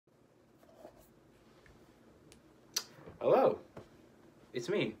Hello, it's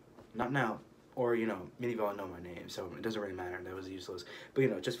me. Not now. Or, many of y'all know my name, so it doesn't really matter. That was useless.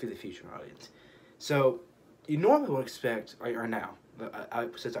 But, just for the future audience. So, you normally would expect, or now,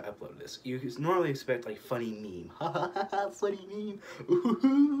 since I uploaded this, you normally expect, like, funny meme. Ha ha ha ha, funny meme.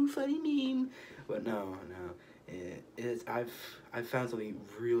 Ooh, funny meme. But no. I've found something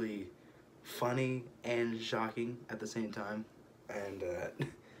really funny and shocking at the same time. And,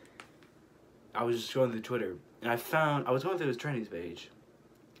 I was just going through Twitter, and I was going through this trending page.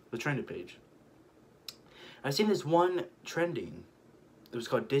 The trending page. I seen this one trending. It was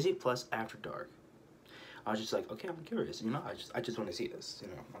called Disney Plus After Dark. I was just like, okay, I'm curious. I just want to see this.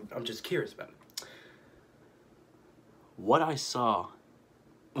 I'm just curious about it. What I saw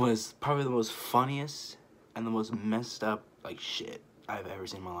was probably the most funniest and the most messed up like shit I've ever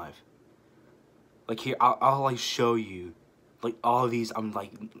seen in my life. Like here, I'll like show you, like all of these. I'm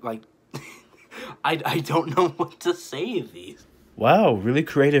like I don't know what to say of these. Wow, really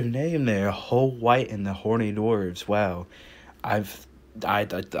creative name there. Whole White and the Horny Dwarves. Wow. I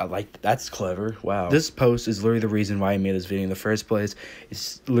like, that's clever. Wow. This post is literally the reason why I made this video in the first place.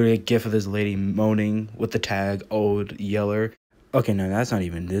 It's literally a gif of this lady moaning with the tag Old Yeller. Okay, no, that's not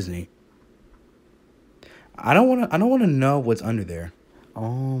even Disney. I don't wanna know what's under there.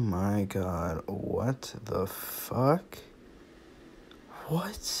 Oh my god, what the fuck?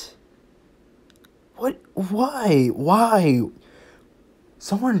 What? Why?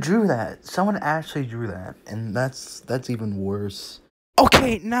 Someone drew that. Someone actually drew that. And that's even worse.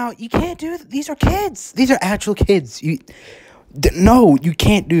 Okay, now, you can't do it. These are kids. These are actual kids. No, you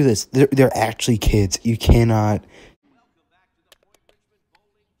can't do this. They're actually kids. You cannot.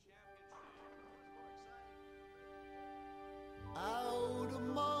 Out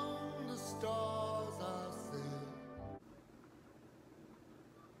among the stars I sail.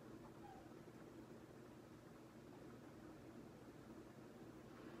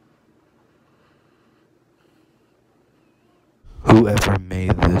 Whoever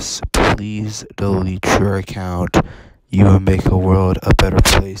made this, please delete your account. You would make the world a better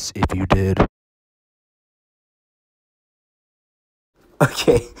place if you did.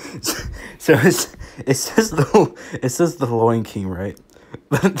 Okay, so it says the Lion King, right?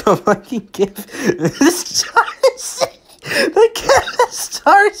 But the fucking gif the cat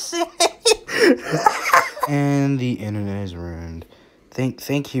starts singing. And the internet is ruined.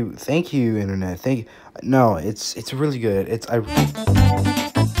 Thank you, internet. No, it's really good.